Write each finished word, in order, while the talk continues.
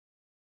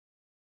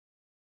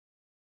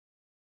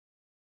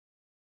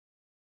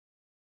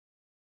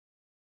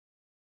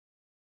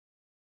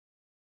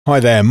Hi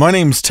there, my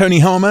name's Tony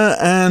Harmer,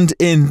 and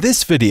in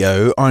this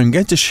video I'm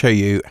going to show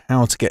you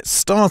how to get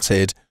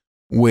started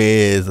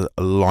with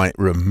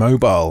Lightroom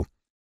Mobile.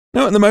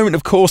 Now at the moment,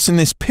 of course, in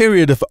this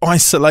period of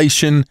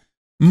isolation,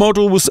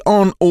 models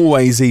aren't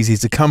always easy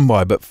to come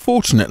by, but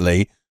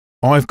fortunately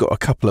I've got a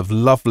couple of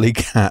lovely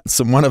cats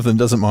and one of them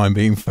doesn't mind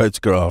being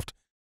photographed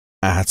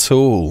at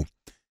all.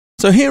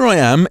 So here I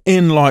am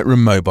in Lightroom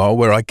Mobile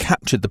where I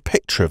captured the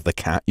picture of the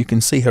cat. You can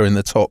see her in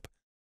the top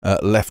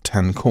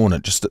left-hand corner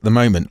just at the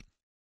moment.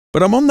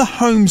 But I'm on the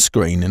home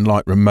screen in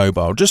Lightroom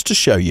Mobile just to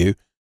show you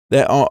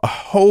there are a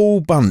whole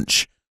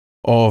bunch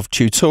of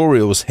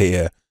tutorials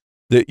here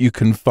that you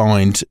can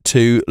find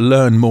to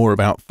learn more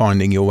about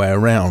finding your way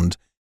around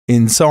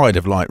inside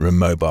of Lightroom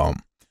Mobile.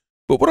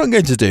 But what I'm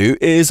going to do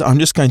is I'm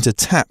just going to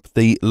tap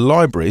the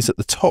libraries at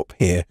the top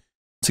here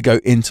to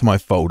go into my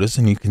folders,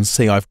 and you can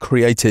see I've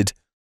created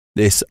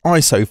this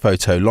ISO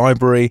photo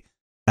library,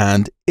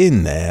 and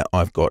in there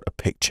I've got a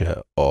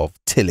picture of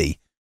Tilly,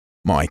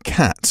 my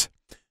cat.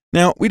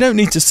 Now, we don't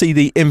need to see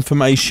the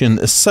information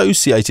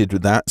associated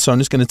with that, so I'm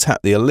just going to tap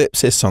the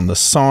ellipsis on the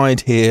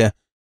side here,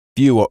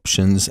 view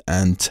options,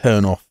 and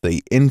turn off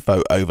the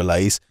info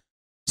overlays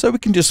so we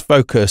can just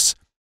focus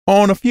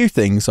on a few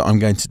things that I'm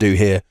going to do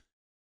here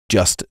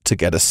just to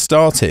get us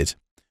started.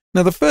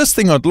 Now, the first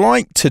thing I'd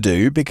like to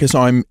do, because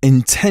I'm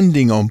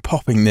intending on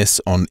popping this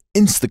on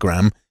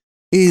Instagram,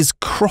 is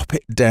crop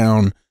it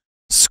down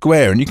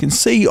square. And you can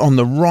see on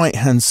the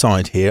right-hand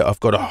side here,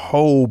 I've got a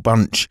whole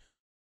bunch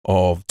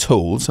of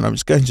tools, and I'm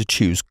just going to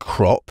choose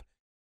crop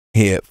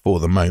here for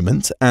the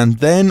moment, and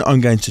then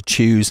I'm going to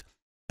choose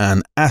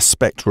an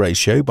aspect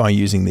ratio by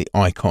using the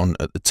icon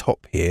at the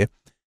top here.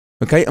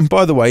 Okay, and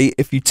by the way,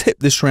 if you tip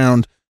this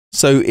round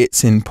so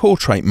it's in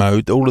portrait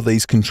mode, all of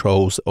these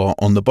controls are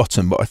on the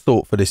bottom, but I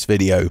thought for this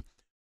video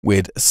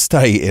we'd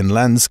stay in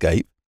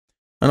landscape,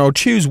 and I'll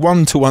choose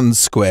 1:1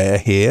 square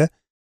here,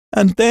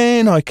 and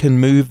then I can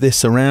move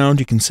this around.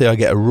 You can see I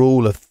get a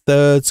rule of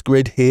thirds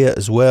grid here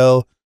as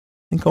well.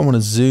 I think I want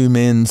to zoom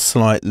in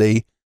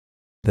slightly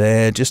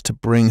there just to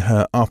bring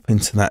her up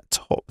into that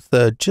top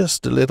third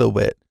just a little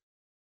bit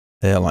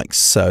there, like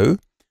so.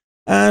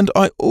 And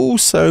I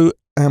also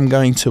am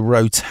going to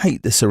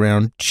rotate this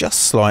around just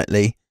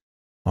slightly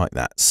like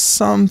that,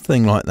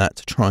 something like that,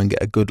 to try and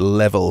get a good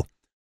level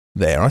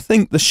there. I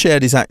think the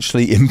shed is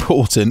actually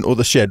important, or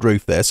the shed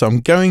roof there, so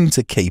I'm going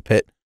to keep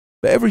it,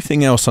 but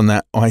everything else on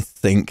that I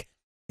think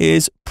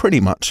is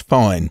pretty much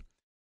fine.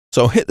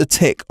 So I'll hit the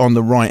tick on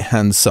the right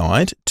hand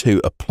side to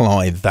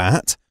apply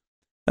that,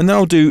 and then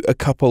I'll do a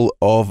couple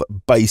of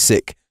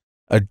basic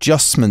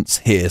adjustments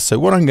here. So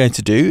what I'm going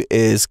to do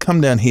is come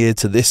down here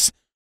to this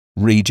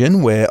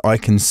region where I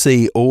can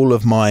see all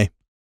of my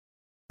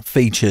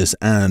features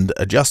and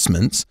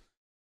adjustments,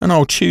 and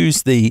I'll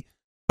choose the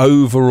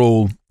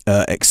overall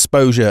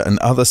exposure and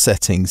other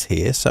settings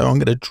here. So I'm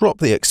going to drop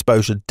the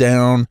exposure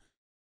down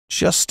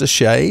just a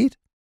shade,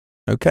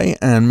 okay,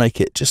 and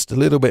make it just a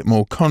little bit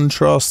more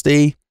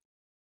contrasty.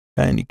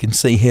 And you can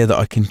see here that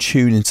I can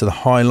tune into the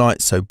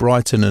highlights, so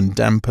brighten and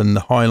dampen the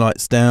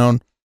highlights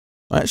down.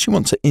 I actually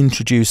want to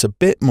introduce a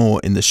bit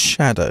more in the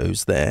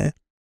shadows there.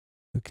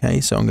 Okay,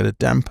 so I'm going to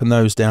dampen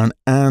those down,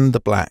 and the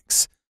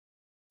blacks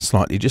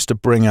slightly, just to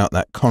bring out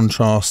that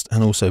contrast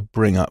and also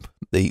bring up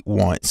the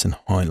whites and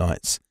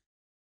highlights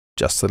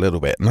just a little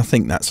bit. And I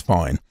think that's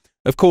fine.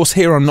 Of course,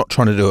 here I'm not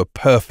trying to do a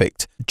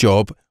perfect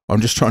job. I'm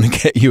just trying to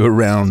get you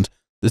around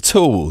the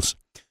tools.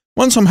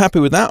 Once I'm happy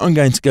with that, I'm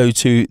going to go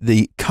to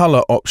the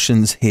color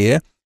options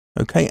here.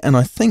 Okay, and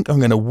I think I'm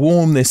going to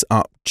warm this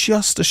up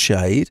just a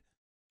shade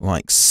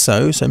like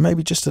so. So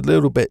maybe just a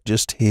little bit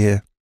just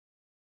here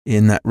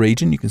in that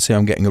region. You can see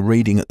I'm getting a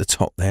reading at the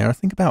top there. I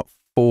think about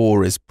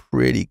 4 is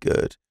pretty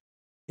good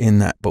in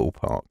that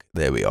ballpark.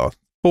 There we are.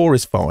 4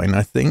 is fine,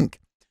 I think,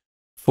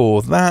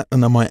 for that.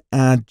 And I might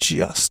add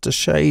just a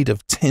shade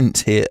of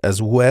tint here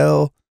as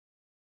well,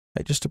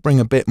 okay, just to bring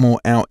a bit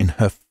more out in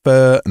her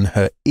fur and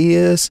her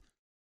ears.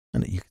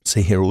 And you can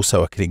see here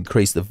also I could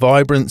increase the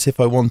vibrance if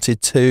I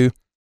wanted to.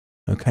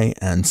 Okay,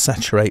 and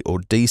saturate or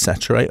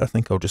desaturate. I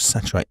think I'll just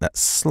saturate that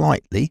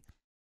slightly.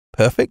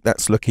 Perfect,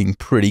 that's looking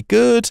pretty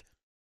good.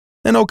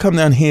 Then I'll come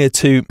down here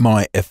to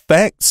my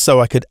effects, so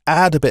I could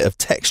add a bit of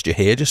texture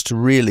here just to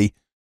really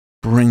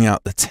bring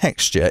out the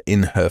texture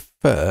in her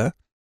fur.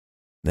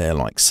 There,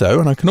 like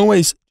so. And I can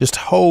always just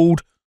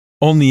hold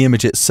on the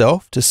image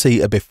itself to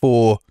see a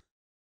before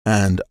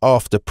and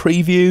after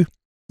preview.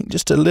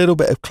 Just a little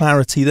bit of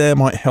clarity there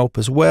might help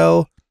as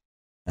well,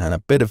 and a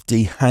bit of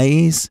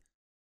dehaze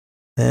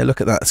there. Look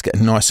at that, it's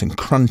getting nice and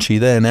crunchy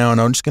there now, and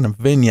I'm just going to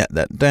vignette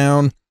that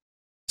down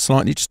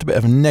slightly, just a bit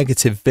of a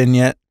negative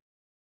vignette,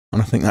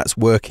 and I think that's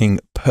working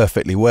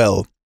perfectly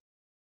well.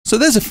 So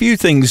there's a few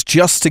things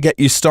just to get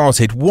you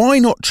started. Why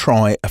not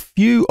try a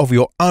few of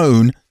your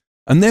own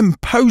and then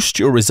post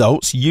your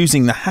results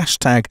using the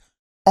hashtag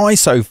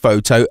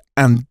 #ISOPhoto,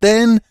 and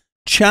then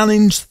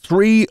challenge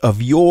 3 of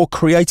your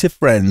creative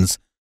friends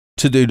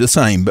to do the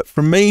same. But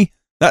from me,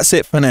 that's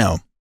it for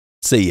now.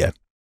 See ya.